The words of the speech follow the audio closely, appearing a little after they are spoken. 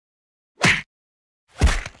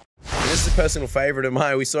This is a personal favorite of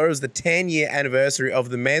mine. We saw it was the 10-year anniversary of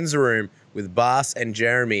the Men's Room with Bas and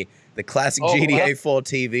Jeremy, the classic GTA 4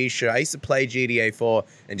 TV show. I used to play GTA 4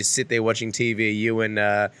 and just sit there watching TV,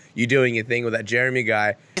 you doing your thing with that Jeremy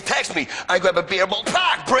guy. He texts me, I grab a beer bottle,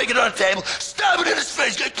 break it on the table, stab it in his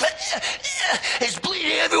face, he's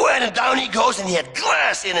bleeding everywhere, and down he goes, and he had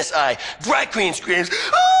glass in his eye. Drag queen screams, oh,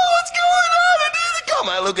 what's going on? I need to come.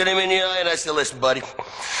 I look at him in the eye and I say, listen, buddy,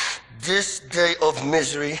 this day of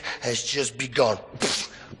misery has just begun.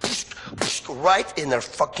 Right in their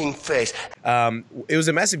fucking face. It was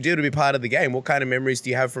a massive deal to be part of the game. What kind of memories do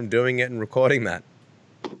you have from doing it and recording that?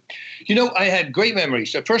 You know, I had great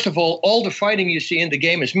memories. So first of all the fighting you see in the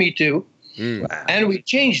game is me too. Wow. And we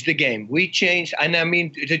changed the game. We changed, and I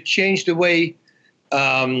mean to change the way,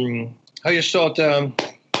 how you saw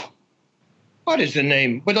it, what is the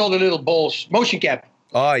name? With all the little balls, motion cap.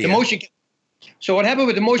 Oh, yeah. The motion cap. So what happened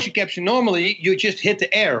with the motion capture, normally you just hit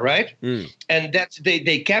the air, right? And that's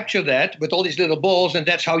they capture that with all these little balls, and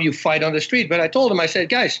that's how you fight on the street. But I told them, I said,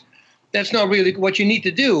 guys, that's not really what you need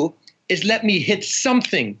to do, is let me hit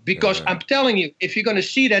something. Because I'm telling you, if you're going to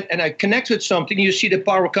see that and I connect with something, you see the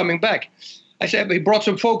power coming back. I said, we brought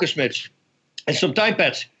some focus mitts and some tie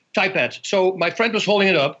pads. So my friend was holding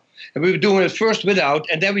it up, and we were doing it first without,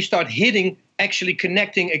 and then we start hitting, actually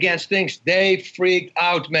connecting against things. They freaked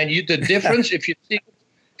out, man. The difference, if you see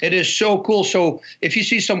it is so cool. So if you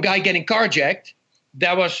see some guy getting carjacked,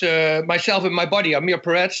 that was myself and my buddy, Amir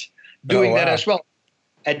Peretz, doing that as well.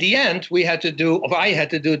 At the end, I had to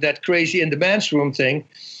do that crazy in the men's room thing.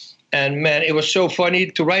 And man, it was so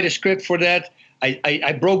funny to write a script for that.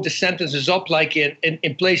 I broke the sentences up like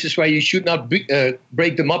in places where you should not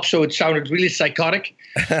break them up, so it sounded really psychotic.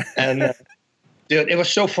 And dude, it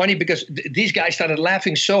was so funny because these guys started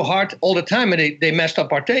laughing so hard all the time, and they messed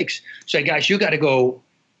up our takes. So guys, you got to go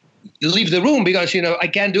leave the room, because, you know, I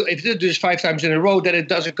can't do, if you do this 5 times in a row, then it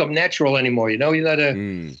doesn't come natural anymore. You know, you gotta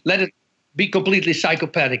let it be completely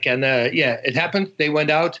psychopathic. And yeah, it happened. They went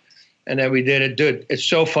out. And then we did it. Dude, it's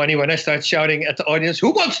so funny when I start shouting at the audience, who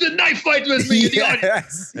wants the knife fight with me in the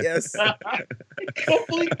audience? Yes.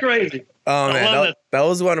 Complete crazy. Oh, man, that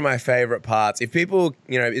was one of my favorite parts. If people,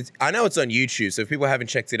 you know, I know it's on YouTube, so if people haven't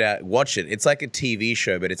checked it out, watch it. It's like a TV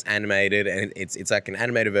show, but it's animated, and it's like an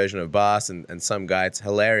animated version of Bas and some guy. It's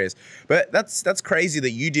hilarious. But that's crazy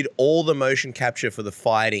that you did all the motion capture for the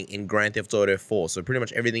fighting in Grand Theft Auto 4. So pretty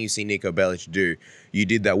much everything you see Nico Bellic do, you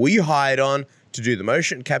did that. Were you hired on to do the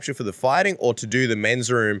motion capture for the fighting, or to do the men's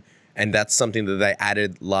room, and that's something that they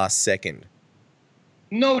added last second?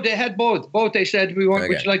 No, they had both. Both. They said, would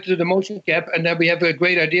you like to do the motion cap? And then we have a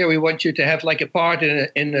great idea. We want you to have like a part on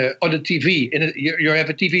the TV. You have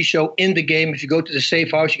a TV show in the game. If you go to the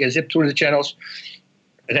safe house, you can zip through the channels.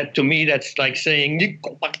 That, to me, that's like saying,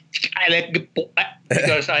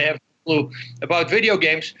 because I have no clue about video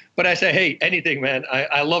games. But I say, hey, anything, man.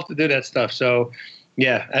 I love to do that stuff. So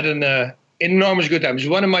yeah, I had an enormous good time. It's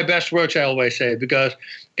one of my best works, I always say, because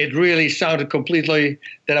it really sounded completely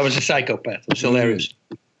that I was a psychopath. It was hilarious.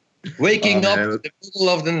 Waking up in the middle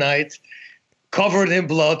of the night, covered in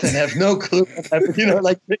blood, and have no clue what happened, you know,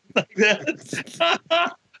 like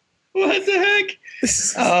that. What the heck?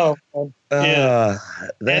 Oh, yeah.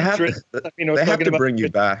 They have to bring you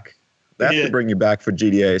back. They have to bring you back for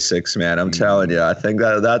GTA 6, man. I'm telling you. I think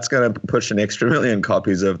that's going to push an extra 1 million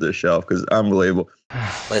copies of the shelf, because it's unbelievable.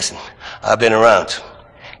 Listen, I've been around.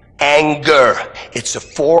 Anger. It's a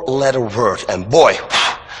 4-letter word, and boy,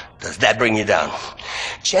 does that bring you down.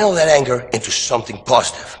 Channel that anger into something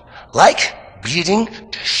positive, like beating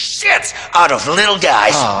the shit out of little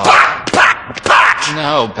guys. Bah, bah, bah.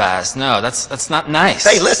 No, Bas, no, that's not nice.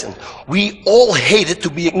 Hey, listen, we all hate it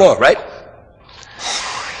to be ignored, right?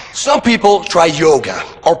 Some people try yoga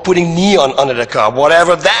or putting neon under the car,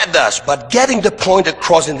 whatever that does. But getting the point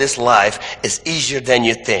across in this life is easier than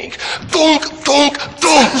you think. Dunk, dunk,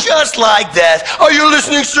 dunk, just like that. Are you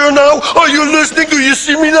listening, sir, now? Are you listening? Do you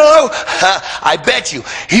see me now? I bet you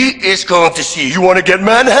he is going to see you. You want to get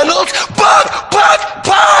manhandled? Bug, bug,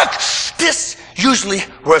 bug! This usually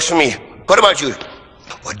works for me. What about you?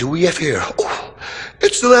 What do we have here? Oh,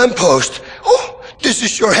 it's the lamppost. Oh, this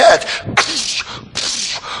is your head.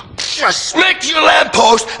 Smack your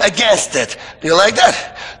lamppost against it. Do you like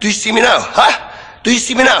that? Do you see me now? Huh? Do you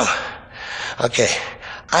see me now? Okay.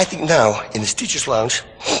 I think now, in this teacher's lounge,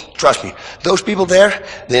 trust me, those people there,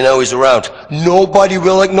 they know he's around. Nobody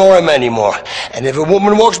will ignore him anymore. And if a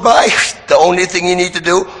woman walks by, the only thing you need to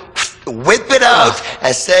do, whip it out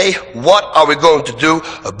and say, what are we going to do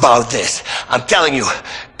about this? I'm telling you,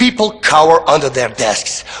 people cower under their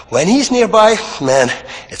desks. When he's nearby, man,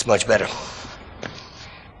 it's much better.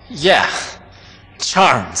 Yeah,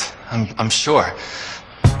 charmed. I'm sure.